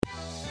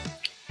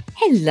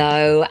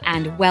Hello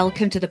and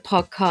welcome to the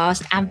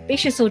podcast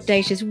Ambitious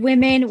Audacious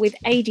Women with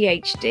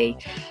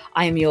ADHD.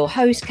 I am your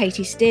host,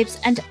 Katie Stibbs,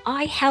 and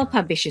I help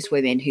ambitious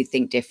women who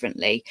think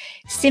differently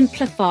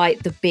simplify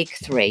the big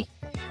three,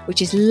 which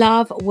is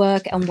love,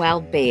 work and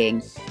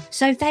well-being,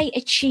 so they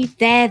achieve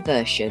their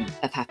version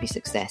of happy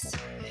success.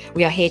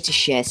 We are here to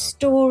share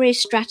stories,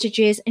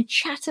 strategies, and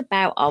chat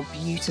about our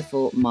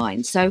beautiful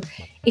minds. So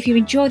if you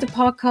enjoy the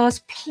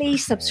podcast,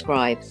 please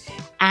subscribe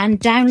and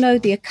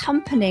download the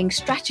accompanying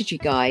strategy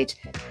guide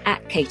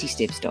at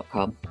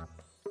katiestibbs.com.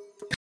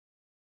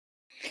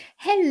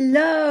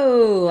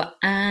 Hello,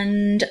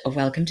 and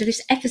welcome to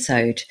this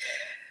episode,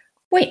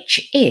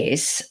 which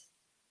is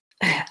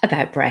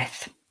about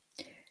breath.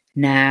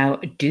 Now,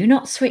 do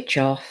not switch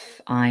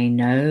off. I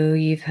know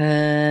you've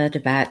heard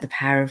about the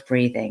power of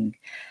breathing.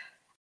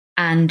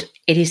 And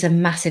it is a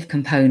massive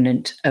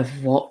component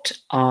of what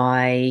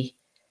I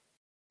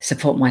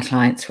support my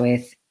clients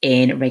with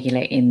in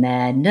regulating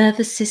their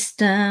nervous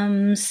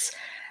systems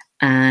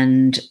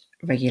and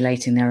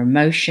regulating their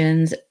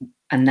emotions.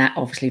 And that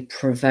obviously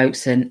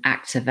provokes and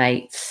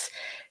activates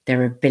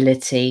their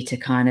ability to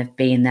kind of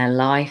be in their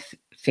life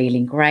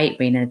feeling great,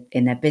 being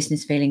in their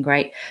business feeling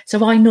great.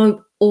 So I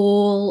know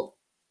all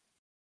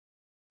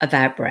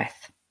about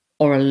breath,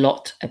 or a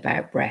lot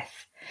about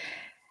breath.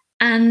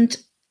 And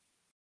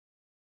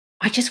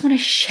I just want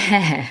to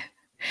share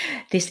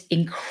this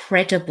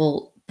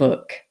incredible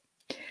book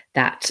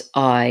that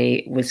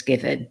I was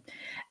given.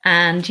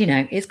 And, you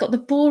know, it's got the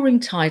boring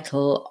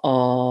title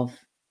of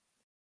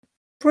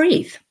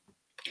Breathe.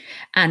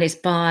 And it's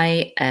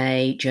by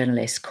a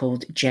journalist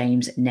called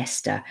James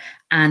Nestor.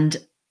 And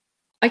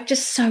I'm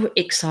just so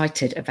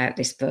excited about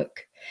this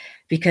book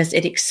because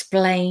it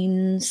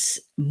explains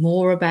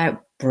more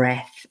about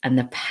breath and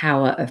the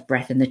power of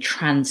breath and the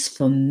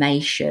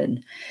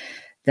transformation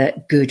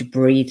that good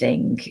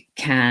breathing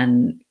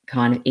can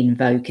kind of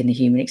invoke in the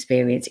human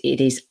experience.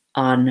 It is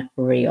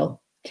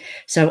unreal.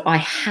 So I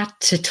had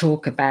to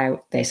talk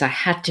about this. I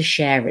had to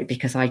share it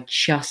because I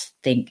just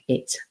think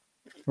it's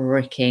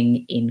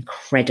freaking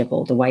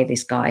incredible the way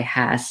this guy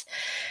has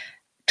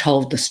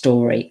told the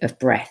story of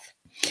breath.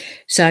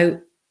 So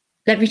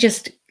let me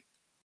just,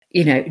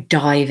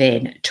 dive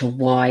in to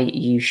why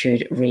you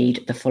should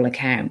read the full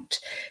account.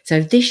 So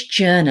this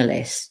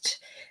journalist,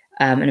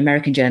 an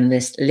American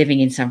journalist living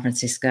in San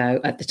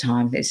Francisco at the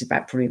time, this is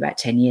probably about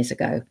 10 years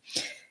ago,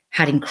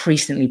 had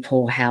increasingly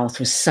poor health,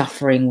 was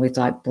suffering with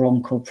like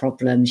bronchial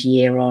problems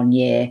year on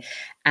year,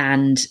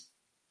 and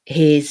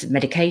his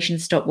medication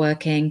stopped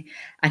working.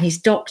 And his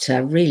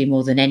doctor, really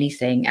more than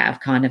anything, out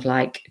of kind of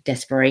like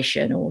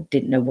desperation or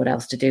didn't know what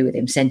else to do with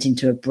him, sent him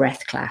to a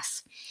breath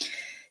class.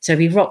 So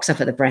he rocks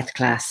up at the breath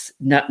class,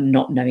 not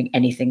knowing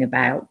anything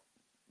about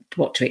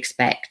what to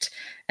expect,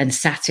 and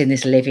sat in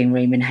this living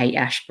room in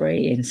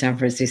Haight-Ashbury in San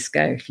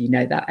Francisco, if you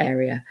know that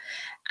area,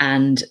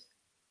 and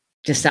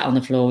just sat on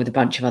the floor with a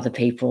bunch of other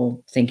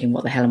people thinking,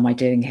 what the hell am I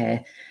doing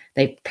here?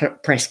 They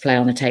pressed play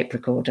on the tape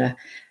recorder,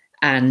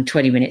 and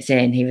 20 minutes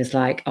in, he was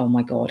like, oh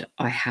my God,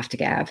 I have to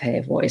get out of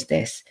here. What is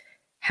this?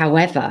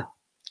 However,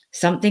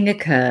 something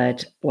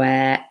occurred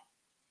where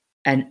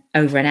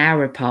over an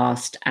hour had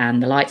passed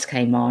and the lights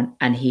came on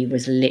and he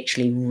was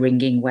literally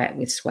wringing wet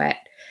with sweat,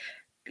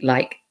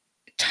 like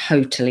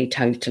totally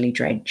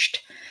drenched.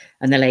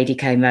 And the lady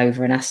came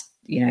over and asked,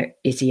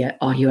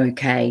 are you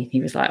okay? He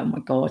was like, oh my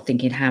God,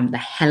 thinking, how the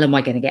hell am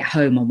I going to get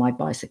home on my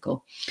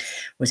bicycle?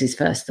 Was his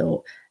first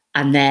thought.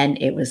 And then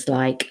it was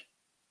like,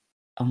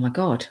 oh my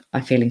God,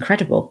 I feel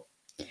incredible.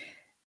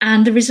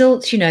 And the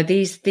results,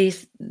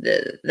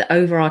 the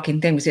overarching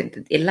thing was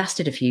it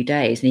lasted a few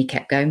days and he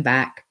kept going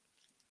back.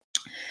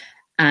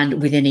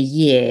 And within a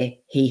year,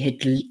 he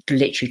had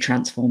literally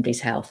transformed his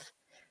health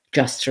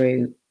just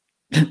through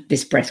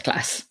this breath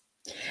class.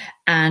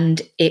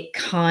 And it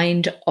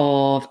kind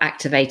of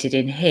activated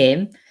in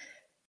him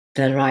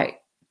the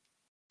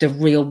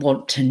real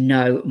want to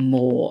know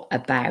more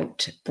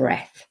about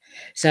breath.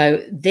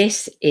 So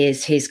this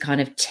is his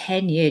kind of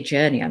 10-year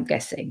journey, I'm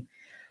guessing,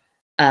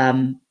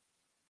 on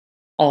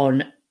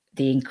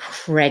the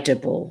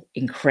incredible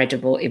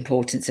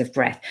importance of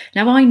breath.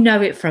 Now, I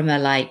know it from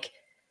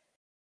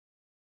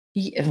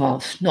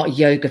not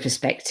yoga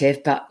perspective,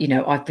 but,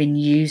 I've been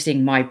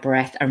using my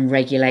breath and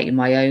regulating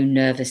my own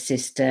nervous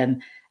system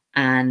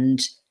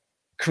and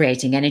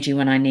creating energy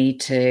when I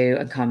need to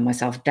and calming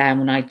myself down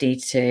when I need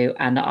to.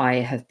 And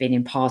I have been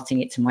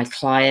imparting it to my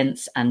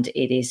clients and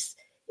it is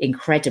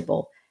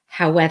incredible.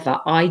 However,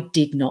 I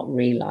did not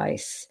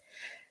realize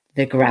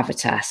the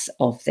gravitas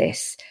of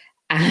this.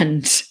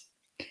 And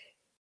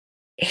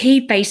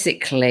he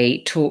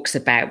basically talks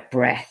about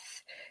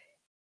breath,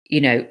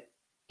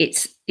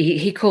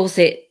 he calls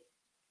it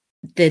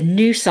the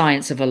new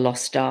science of a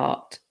lost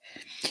art.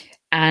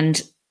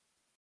 And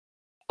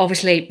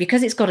obviously,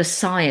 because it's got a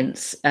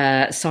science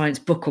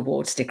book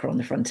award sticker on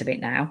the front of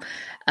it now,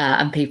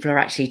 and people are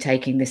actually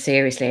taking this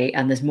seriously,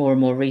 and there's more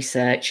and more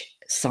research,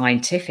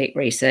 scientific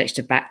research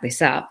to back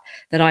this up,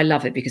 that I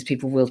love it because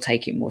people will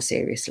take it more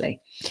seriously.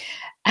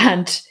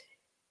 And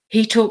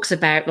he talks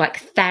about like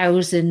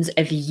thousands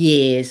of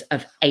years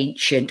of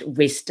ancient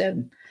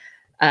wisdom.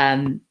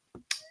 And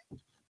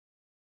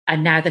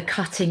now the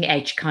cutting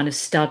edge kind of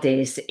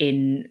studies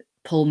in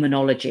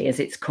pulmonology, as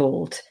it's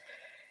called,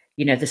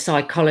 the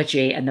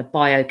psychology and the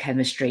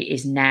biochemistry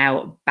is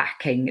now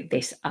backing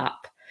this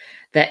up.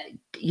 That,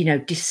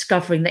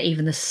 discovering that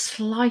even the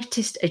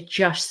slightest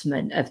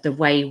adjustment of the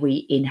way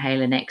we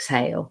inhale and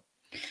exhale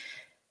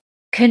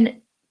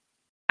can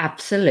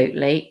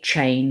absolutely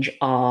change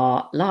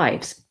our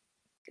lives.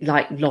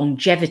 Like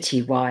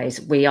longevity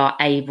wise, we are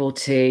able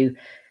to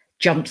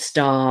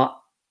jumpstart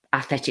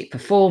athletic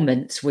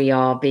performance. We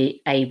are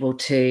able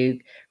to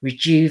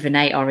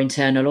rejuvenate our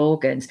internal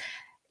organs,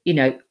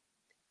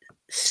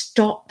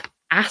 stop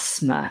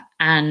asthma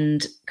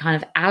and kind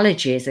of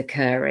allergies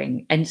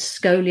occurring, and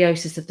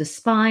scoliosis of the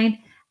spine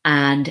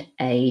and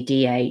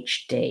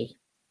ADHD.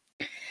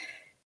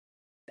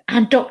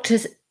 And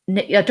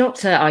a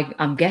doctor,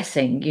 I'm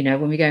guessing,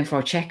 when we're going for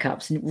our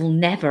checkups, will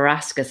never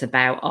ask us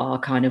about our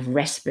kind of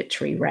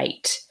respiratory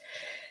rate,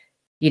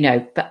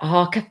 but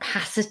our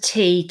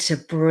capacity to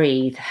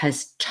breathe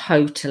has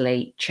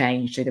totally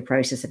changed through the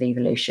process of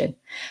evolution.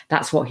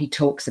 That's what he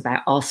talks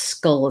about. Our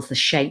skulls, the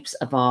shapes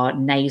of our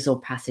nasal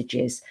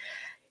passages,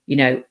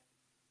 and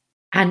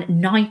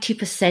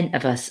 90%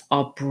 of us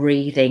are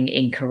breathing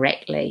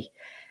incorrectly.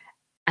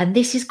 And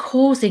this is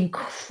causing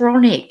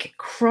chronic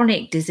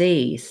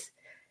disease.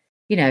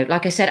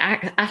 Like I said,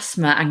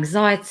 asthma,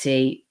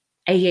 anxiety,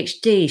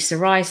 ADHD,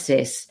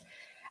 psoriasis,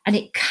 and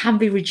it can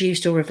be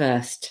reduced or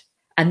reversed.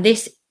 And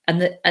this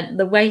and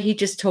the way he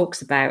just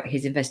talks about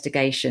his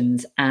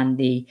investigations and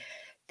the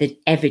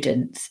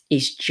evidence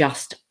is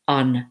just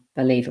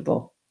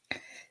unbelievable.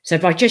 So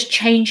by just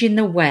changing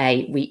the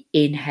way we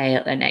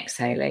inhale and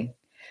exhaling,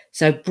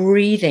 so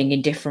breathing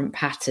in different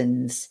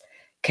patterns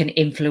can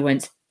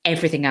influence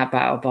everything about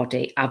our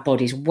body, our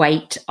body's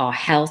weight, our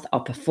health, our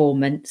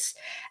performance,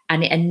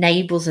 and it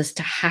enables us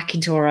to hack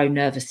into our own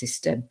nervous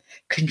system,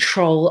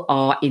 control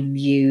our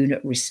immune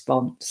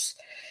response.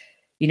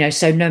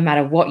 So no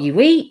matter what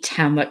you eat,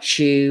 how much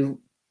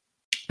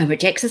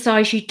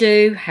exercise you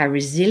do, how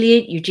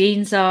resilient your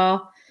genes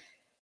are,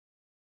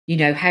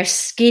 how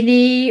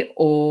skinny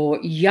or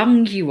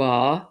young you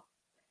are,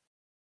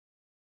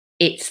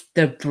 it's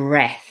the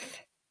breath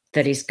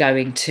that is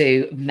going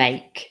to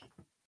make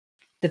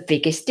the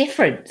biggest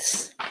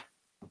difference.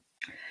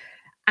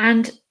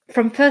 And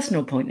from a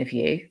personal point of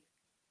view,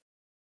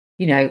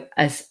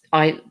 as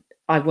I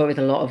work with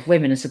a lot of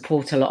women and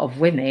support a lot of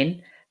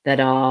women that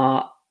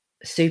are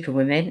super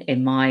women,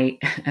 in my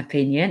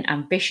opinion,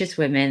 ambitious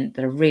women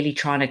that are really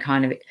trying to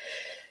kind of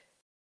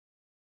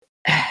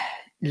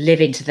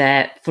live into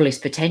their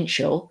fullest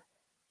potential.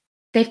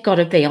 They've got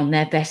to be on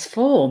their best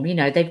form.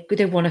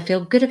 They want to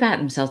feel good about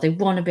themselves. They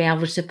want to be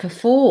able to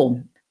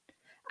perform,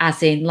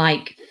 as in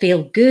like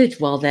feel good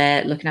while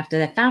they're looking after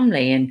their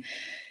family and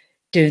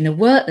doing the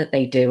work that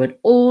they do and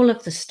all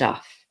of the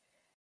stuff.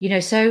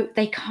 So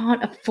they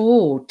can't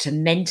afford to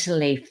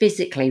mentally,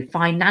 physically,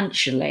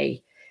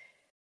 financially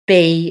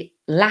be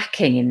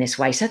lacking in this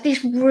way. So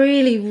this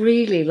really,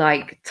 really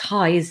like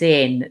ties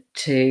in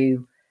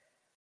to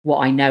what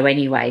I know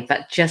anyway,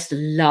 but just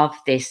love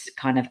this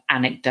kind of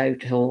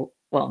anecdotal,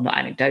 well, not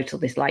anecdotal,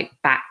 this like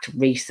backed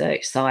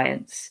research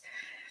science.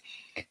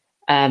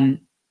 So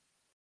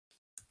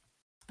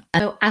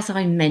as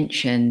I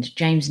mentioned,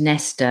 James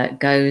Nestor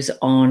goes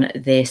on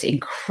this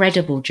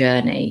incredible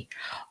journey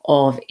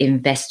of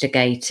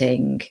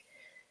investigating,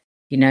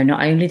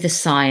 not only the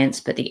science,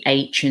 but the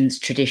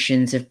ancient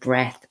traditions of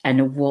breath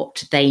and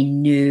what they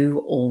knew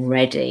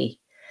already,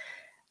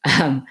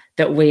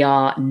 that we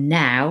are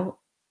now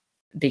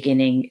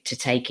beginning to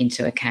take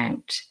into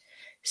account.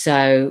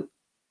 So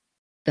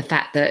the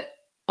fact that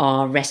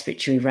our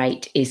respiratory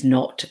rate is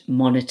not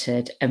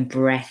monitored and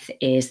breath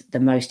is the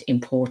most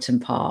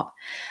important part.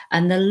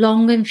 And the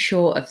long and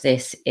short of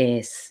this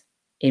is,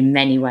 in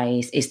many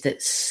ways, is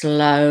that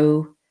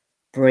slow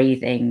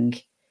breathing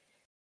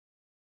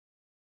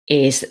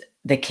is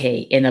the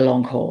key in the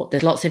long haul.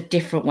 There's lots of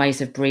different ways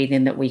of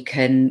breathing that we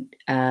can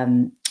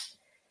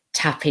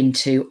tap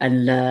into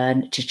and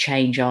learn to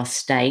change our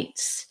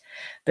states.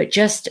 But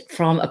just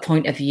from a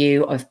point of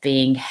view of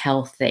being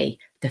healthy,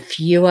 the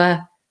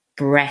fewer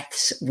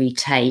breaths we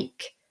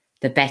take,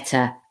 the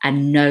better.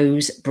 And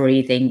nose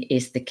breathing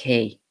is the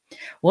key.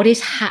 What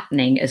is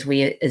happening as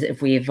we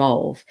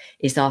evolve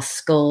is our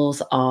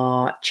skulls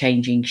are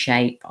changing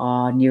shape.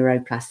 Our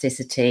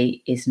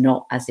neuroplasticity is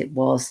not as it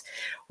was.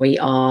 We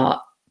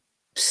are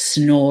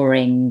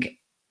snoring.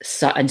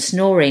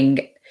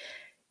 Snoring,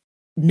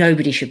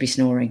 nobody should be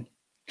snoring.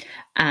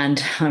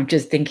 And I'm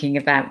just thinking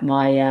about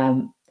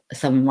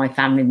some of my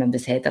family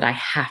members here that I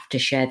have to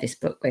share this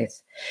book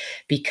with,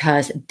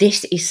 because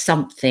this is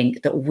something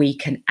that we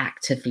can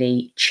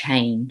actively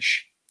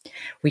change.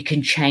 We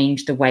can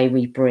change the way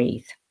we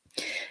breathe.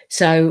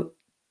 So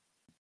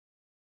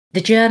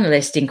the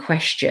journalist in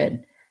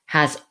question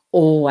has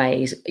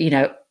always,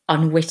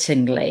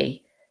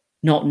 unwittingly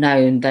not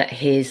known that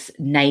his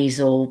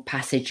nasal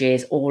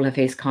passages, all of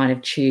his kind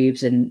of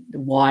tubes and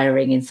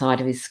wiring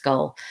inside of his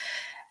skull,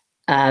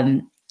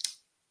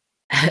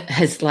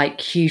 has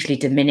like hugely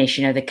diminished.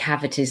 The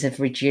cavities have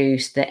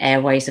reduced, the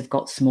airways have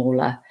got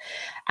smaller,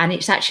 and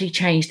it's actually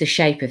changed the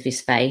shape of his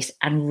face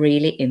and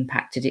really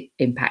impacted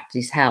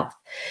his health.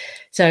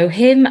 So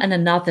him and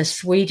another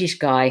Swedish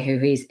guy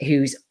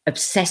who's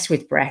obsessed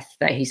with breath,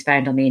 that he's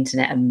found on the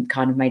internet and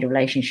kind of made a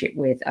relationship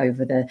with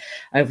over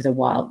the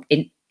while,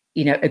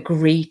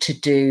 agree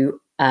to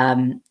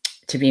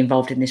be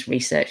involved in this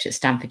research at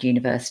Stanford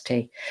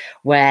University,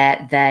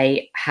 where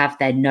they have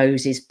their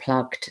noses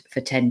plugged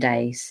for 10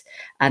 days,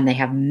 and they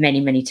have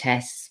many, many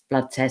tests,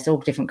 blood tests, all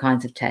different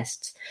kinds of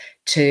tests,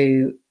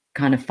 to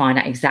kind of find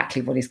out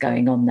exactly what is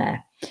going on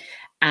there.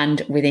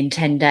 And within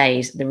 10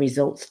 days, the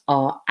results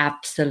are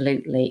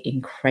absolutely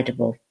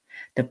incredible.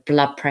 The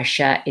blood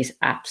pressure is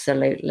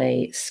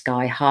absolutely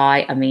sky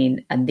high. I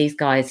mean, and these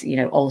guys,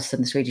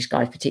 Olsen, the Swedish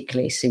guy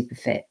particularly, is super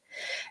fit.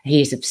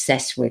 He's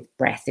obsessed with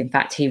breath. In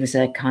fact, he was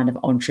a kind of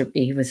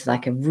he was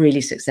like a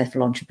really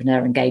successful entrepreneur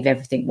and gave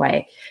everything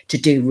away to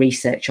do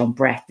research on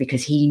breath,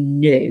 because he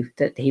knew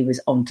that he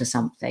was onto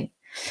something.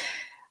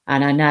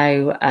 And I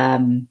know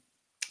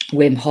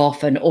Wim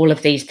Hof and all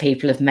of these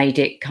people have made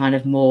it kind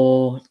of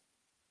more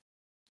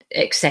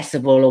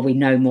accessible, or we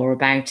know more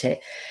about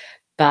it.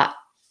 But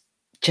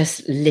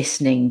just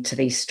listening to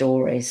these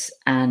stories,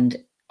 and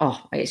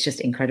it's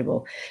just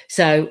incredible.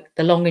 So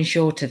the long and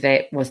short of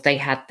it was, they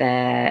had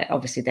their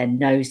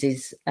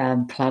noses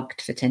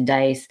plugged for 10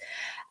 days,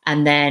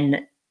 and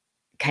then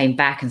came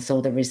back and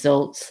saw the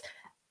results.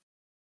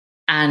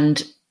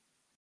 And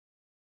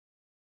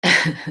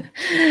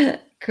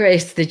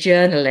Chris, the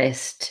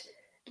journalist,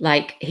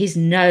 like, his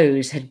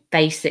nose had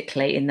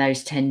basically in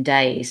those 10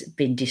 days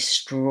been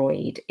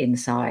destroyed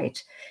inside.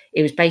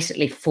 It was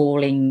basically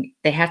falling.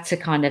 They had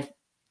to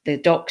the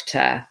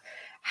doctor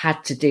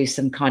had to do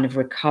some kind of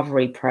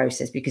recovery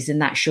process, because in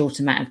that short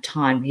amount of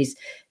time,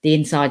 the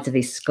insides of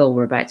his skull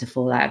were about to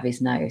fall out of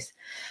his nose.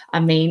 I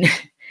mean,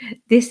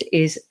 this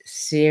is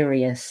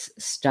serious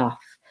stuff.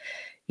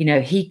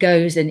 He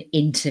goes and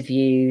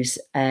interviews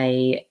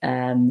a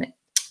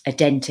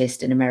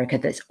dentist in America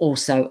that's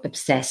also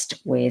obsessed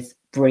with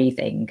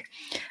breathing,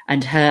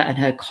 and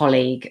her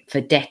colleague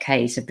for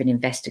decades have been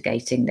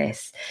investigating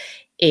this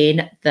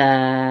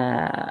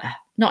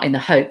not in the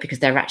hope, because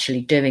they're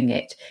actually doing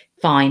it,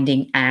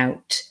 finding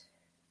out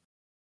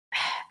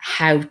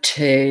how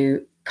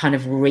to kind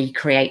of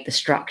recreate the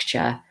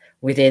structure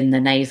within the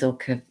nasal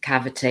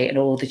cavity and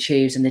all the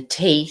tubes and the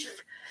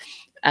teeth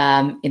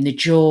in the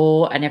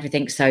jaw and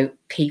everything, so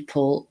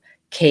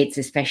kids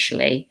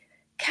especially,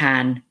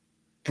 can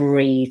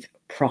breathe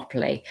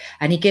properly.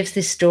 And he gives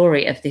this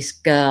story of this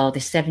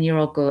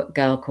 7-year-old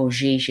girl called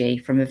Gigi,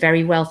 from a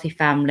very wealthy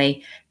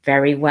family,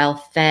 very well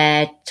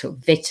fed, took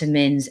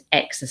vitamins,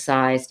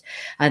 exercised,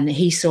 and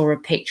he saw a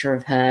picture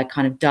of her,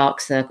 kind of dark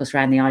circles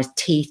around the eyes,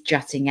 teeth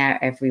jutting out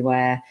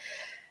everywhere,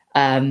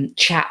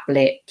 chapped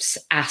lips,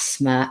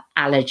 asthma,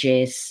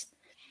 allergies,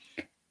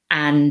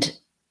 and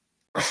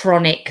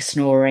chronic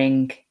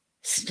snoring,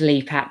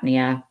 sleep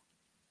apnea.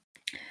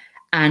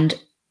 And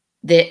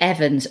the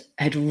Evans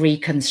had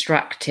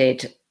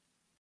reconstructed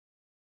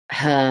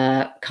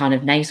her kind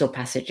of nasal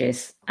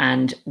passages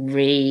and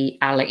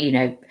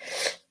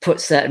put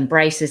certain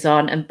braces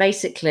on. And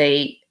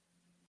basically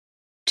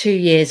 2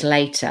 years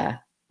later,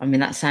 I mean,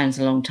 that sounds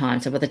a long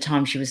time. So by the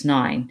time she was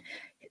 9,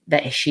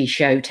 that she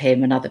showed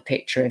him another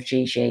picture of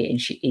Gigi,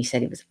 and he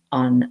said it was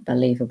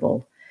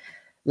unbelievable.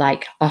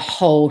 Like, a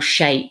whole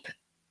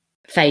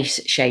face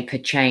shape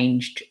had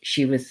changed.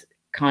 She was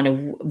kind of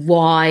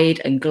wide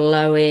and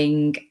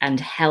glowing and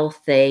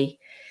healthy.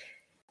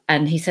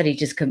 And he said he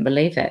just couldn't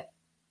believe it.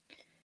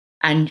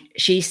 And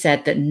she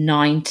said that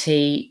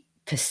 90%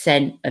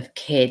 of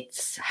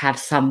kids have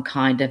some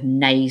kind of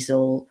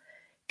nasal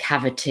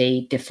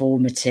cavity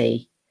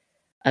deformity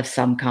of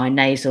some kind,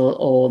 nasal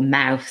or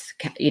mouth,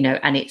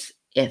 and it's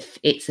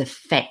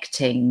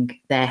affecting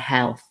their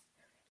health.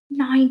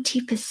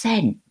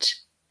 90%.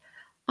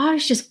 I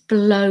was just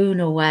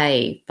blown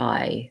away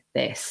by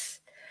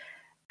this.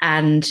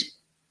 And,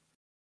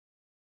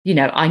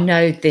 I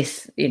know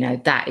this,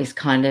 that is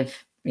kind of,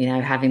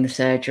 having the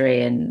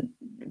surgery,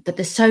 but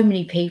there's so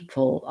many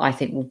people I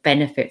think will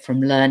benefit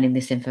from learning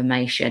this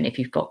information. If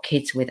you've got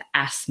kids with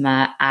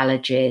asthma,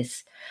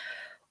 allergies,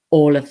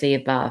 all of the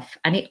above.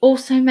 And it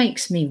also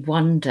makes me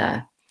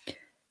wonder,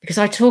 because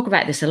I talk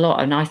about this a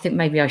lot, and I think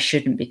maybe I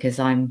shouldn't, because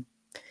I'm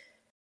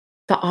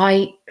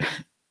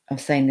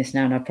saying this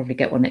now and I'll probably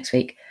get one next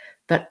week,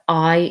 but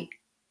I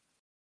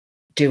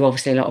do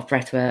obviously a lot of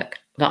breath work,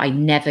 but I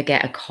never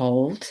get a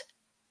cold.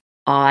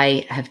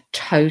 I have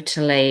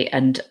totally,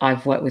 and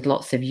I've worked with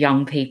lots of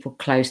young people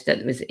close,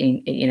 that was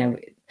in,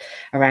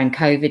 around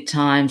COVID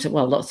times,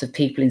 well, lots of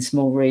people in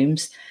small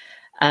rooms.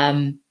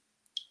 And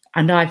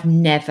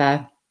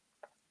I'm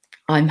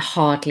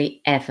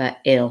hardly ever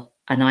ill,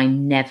 and I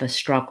never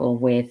struggle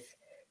with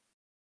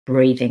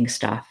breathing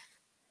stuff.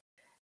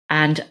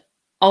 And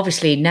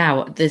obviously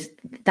now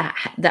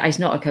that is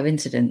not a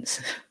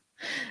coincidence.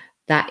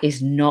 That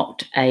is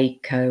not a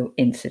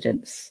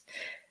coincidence.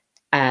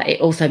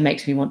 It also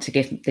makes me want to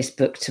give this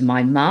book to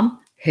my mum,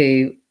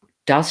 who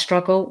does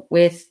struggle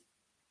with,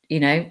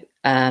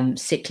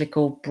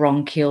 cyclical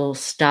bronchial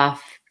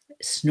stuff,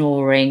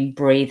 snoring,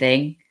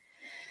 breathing.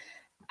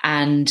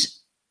 And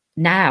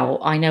now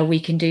I know we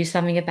can do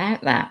something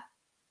about that,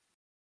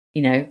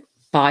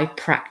 by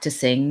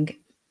practicing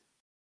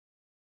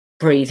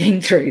breathing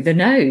through the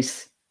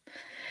nose.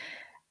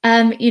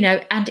 And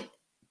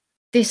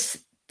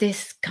this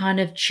kind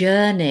of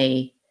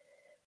journey,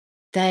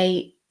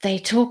 they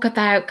talk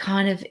about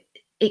kind of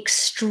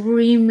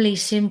extremely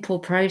simple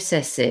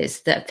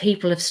processes that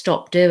people have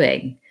stopped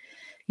doing.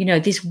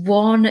 This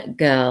one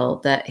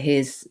girl that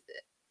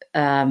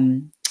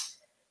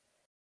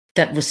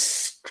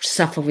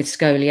suffer with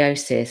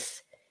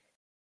scoliosis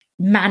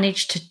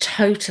managed to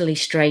totally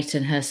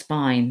straighten her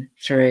spine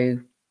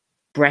through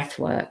breath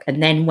work,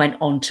 and then went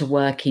on to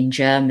work in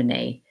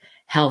Germany,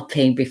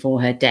 helping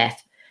before her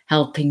death,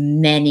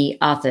 helping many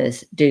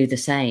others do the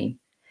same.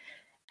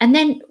 And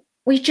then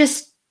we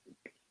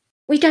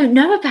don't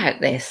know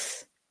about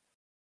this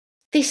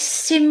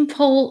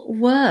simple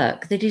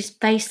work that is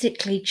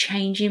basically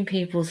changing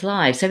people's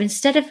lives. So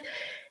instead of,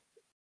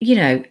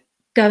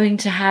 going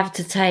to have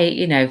to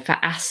take, for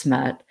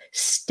asthma,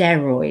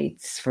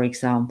 steroids, for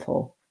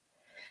example.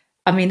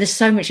 I mean, there's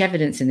so much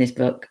evidence in this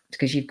book,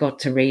 because you've got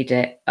to read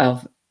it,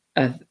 of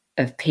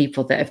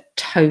people that have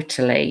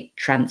totally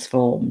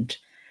transformed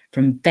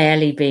from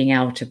barely being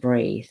able to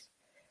breathe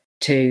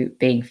to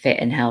being fit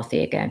and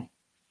healthy again.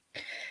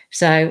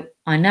 So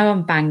I know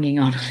I'm banging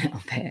on a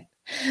little bit,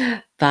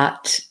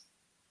 but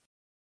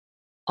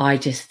I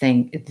just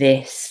think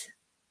this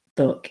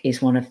book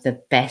is one of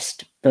the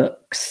best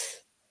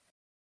books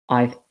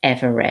I've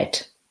ever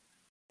read,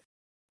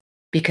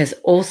 because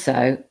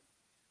also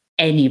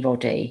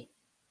anybody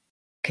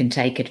can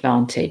take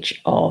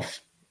advantage of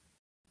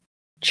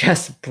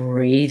just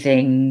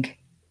breathing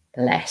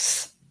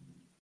less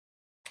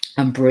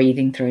and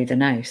breathing through the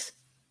nose.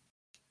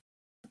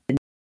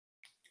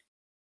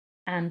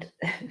 And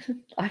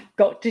I've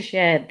got to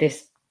share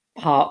this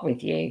part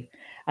with you,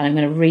 and I'm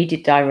going to read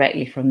it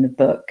directly from the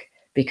book,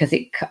 because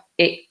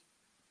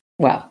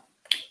well,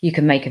 you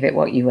can make of it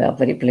what you will,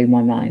 but it blew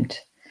my mind.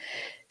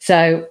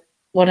 So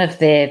one of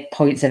the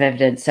points of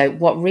evidence, so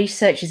what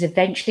researchers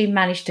eventually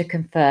managed to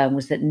confirm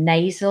was that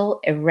nasal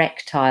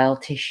erectile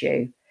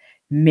tissue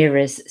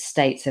mirrors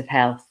states of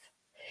health.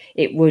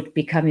 It would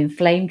become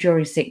inflamed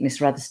during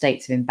sickness or other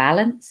states of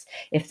imbalance.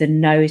 If the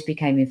nose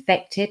became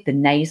infected, the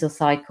nasal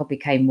cycle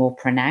became more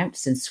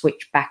pronounced and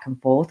switched back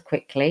and forth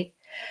quickly.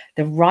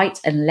 The right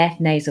and left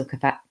nasal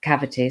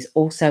cavities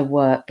also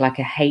work like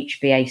a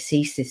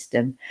HVAC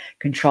system,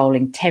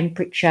 controlling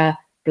temperature,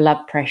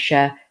 blood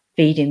pressure,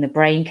 feeding the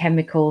brain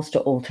chemicals to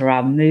alter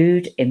our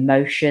mood,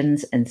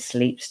 emotions, and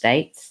sleep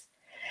states.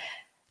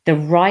 The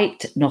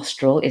right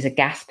nostril is a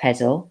gas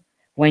pedal.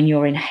 When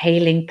you're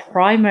inhaling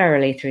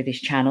primarily through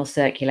this channel,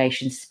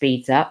 circulation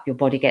speeds up, your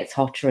body gets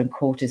hotter, and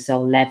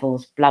cortisol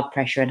levels, blood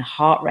pressure, and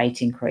heart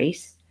rate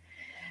increase.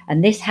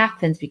 And this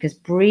happens because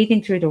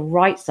breathing through the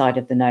right side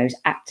of the nose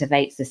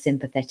activates the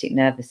sympathetic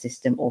nervous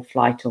system, or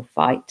flight or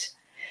fight,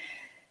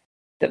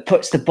 that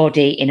puts the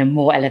body in a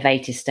more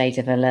elevated state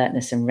of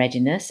alertness and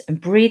readiness. And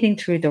breathing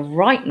through the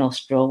right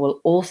nostril will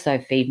also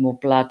feed more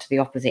blood to the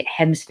opposite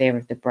hemisphere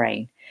of the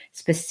brain,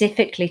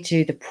 specifically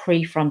to the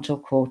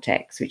prefrontal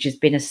cortex, which has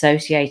been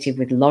associated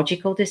with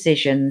logical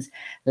decisions,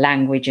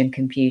 language, and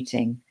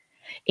computing.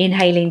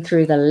 Inhaling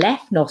through the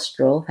left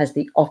nostril has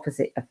the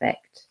opposite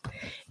effect.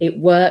 It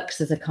works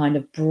as a kind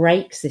of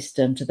brake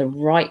system to the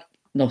right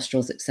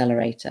nostril's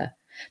accelerator.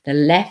 The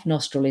left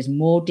nostril is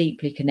more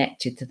deeply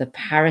connected to the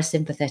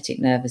parasympathetic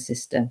nervous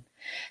system,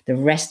 the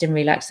rest and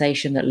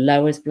relaxation that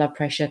lowers blood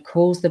pressure,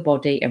 cools the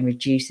body, and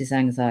reduces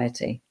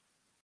anxiety.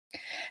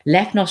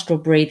 Left nostril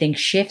breathing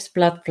shifts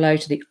blood flow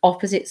to the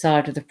opposite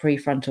side of the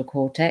prefrontal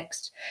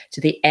cortex,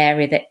 to the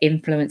area that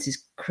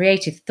influences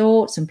creative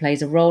thoughts and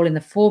plays a role in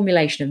the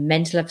formulation of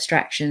mental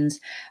abstractions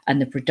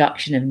and the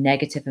production of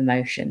negative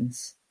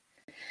emotions.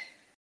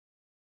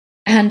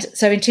 And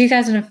so in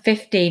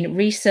 2015,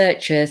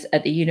 researchers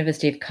at the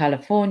University of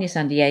California,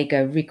 San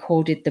Diego,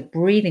 recorded the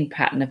breathing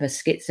pattern of a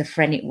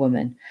schizophrenic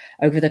woman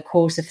over the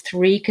course of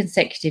 3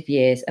 consecutive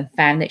years and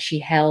found that she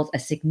held a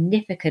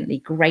significantly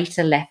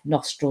greater left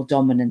nostril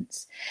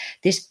dominance.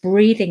 This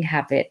breathing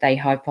habit, they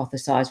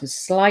hypothesized,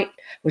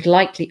 was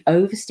likely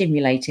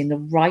overstimulating the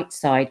right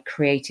side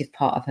creative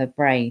part of her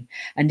brain,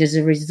 and as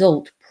a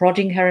result,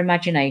 prodding her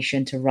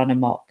imagination to run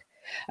amok.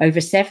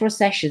 Over several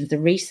sessions, the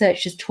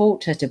researchers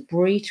taught her to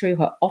breathe through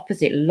her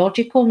opposite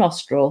logical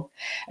nostril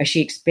as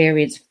she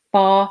experienced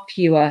far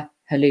fewer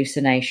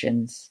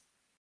hallucinations.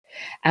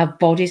 Our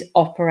bodies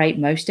operate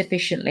most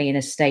efficiently in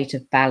a state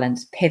of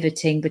balance,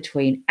 pivoting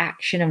between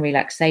action and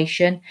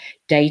relaxation,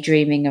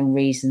 daydreaming and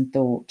reasoned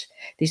thought.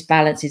 This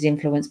balance is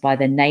influenced by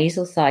the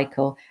nasal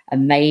cycle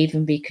and may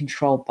even be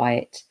controlled by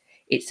it.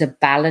 It's a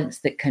balance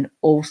that can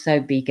also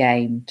be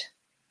gamed.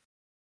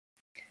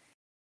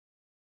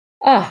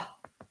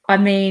 I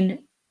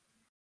mean,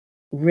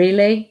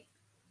 really?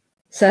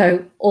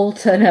 So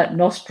alternate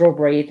nostril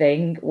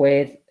breathing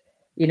with,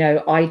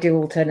 I do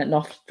alternate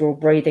nostril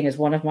breathing as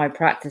one of my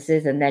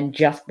practices, and then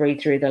just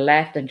breathe through the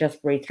left and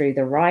just breathe through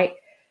the right.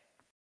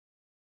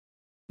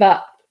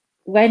 But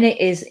when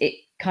it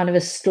kind of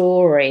a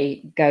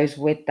story goes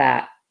with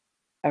that,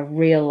 a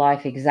real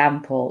life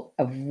example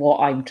of what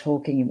I'm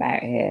talking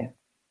about here,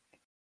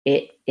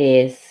 it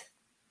is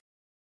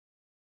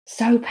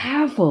so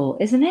powerful,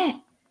 isn't it?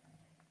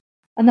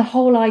 And the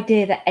whole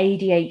idea that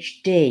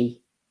ADHD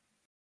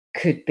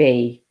could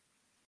be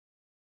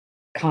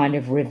kind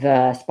of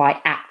reversed by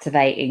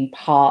activating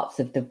parts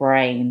of the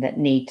brain that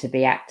need to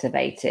be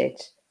activated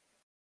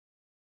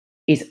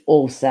is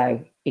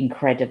also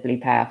incredibly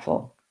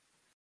powerful.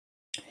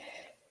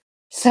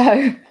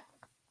 So,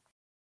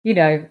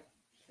 the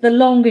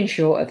long and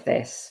short of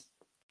this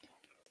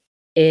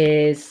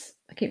is,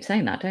 I keep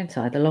saying that, don't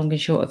I? The long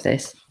and short of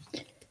this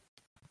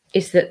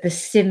is that the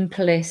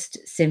simplest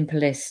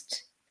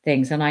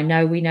things, and I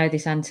know we know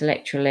this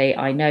intellectually.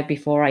 I know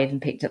before I even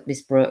picked up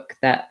this book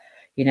that,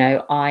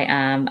 I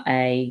am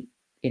a,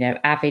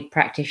 avid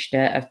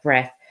practitioner of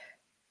breath.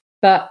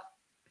 But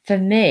for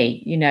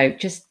me,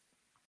 just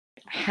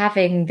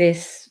having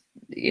this,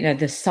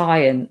 the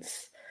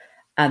science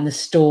and the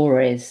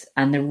stories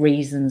and the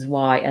reasons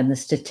why and the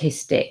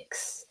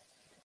statistics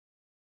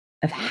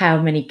of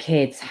how many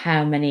kids,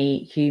 how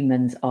many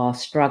humans are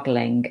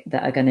struggling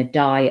that are going to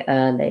die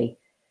early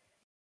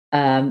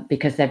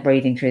because they're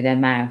breathing through their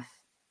mouth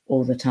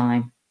all the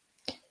time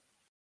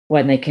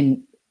when they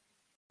can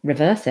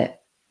reverse it.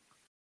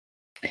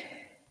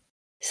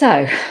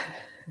 So,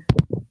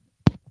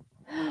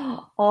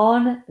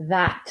 on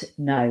that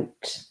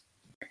note,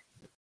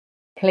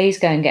 please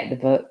go and get the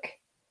book.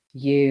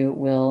 You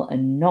will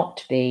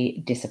not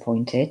be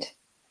disappointed.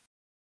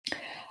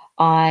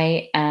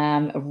 I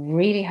am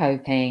really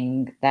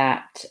hoping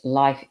that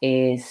life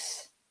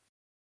is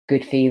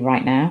good for you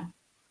right now.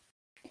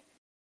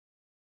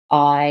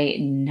 I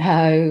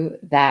know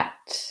that,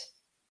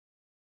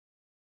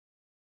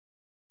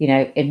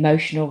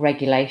 emotional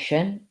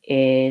regulation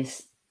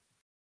is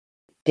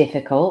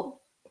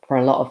difficult for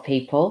a lot of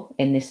people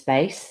in this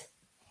space.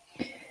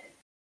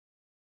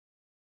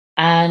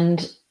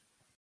 And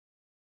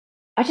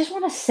I just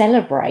want to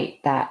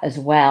celebrate that as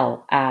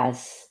well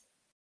as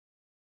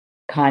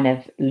kind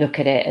of look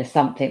at it as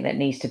something that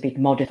needs to be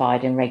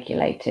modified and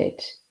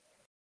regulated.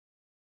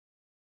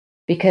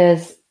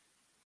 Because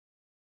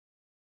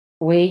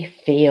we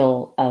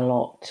feel a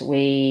lot.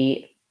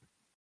 Many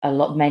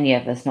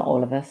of us, not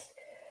all of us,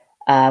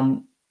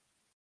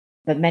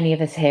 but many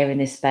of us here in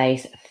this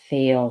space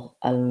feel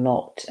a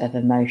lot of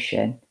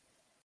emotion.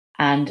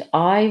 And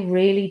I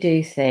really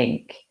do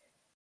think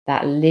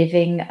that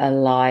living a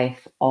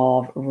life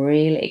of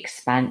real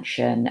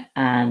expansion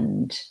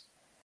and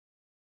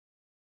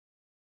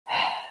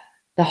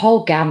the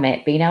whole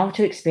gamut, being able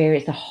to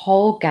experience the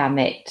whole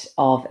gamut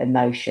of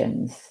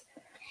emotions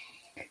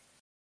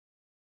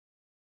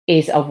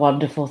is a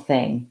wonderful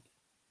thing.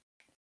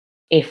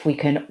 If we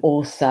can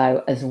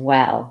also as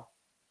well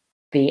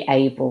be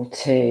able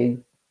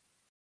to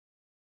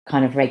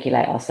kind of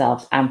regulate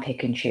ourselves and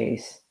pick and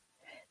choose.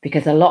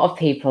 Because a lot of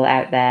people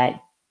out there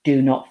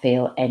do not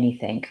feel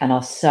anything and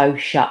are so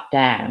shut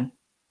down.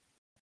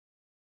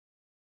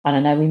 And I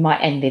know we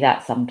might envy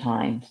that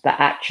sometimes, but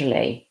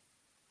actually,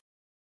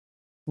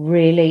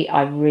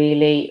 I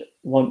really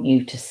want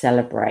you to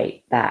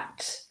celebrate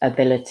that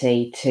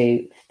ability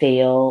to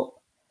feel,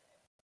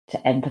 to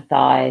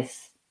empathize,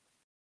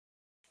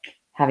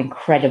 have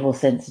incredible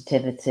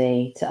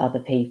sensitivity to other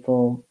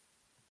people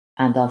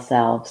and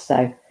ourselves.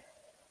 So,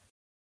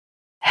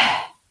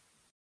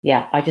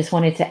 yeah, I just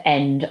wanted to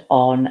end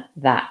on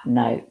that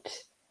note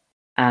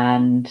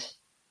and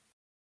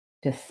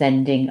just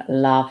sending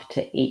love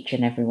to each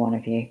and every one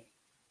of you.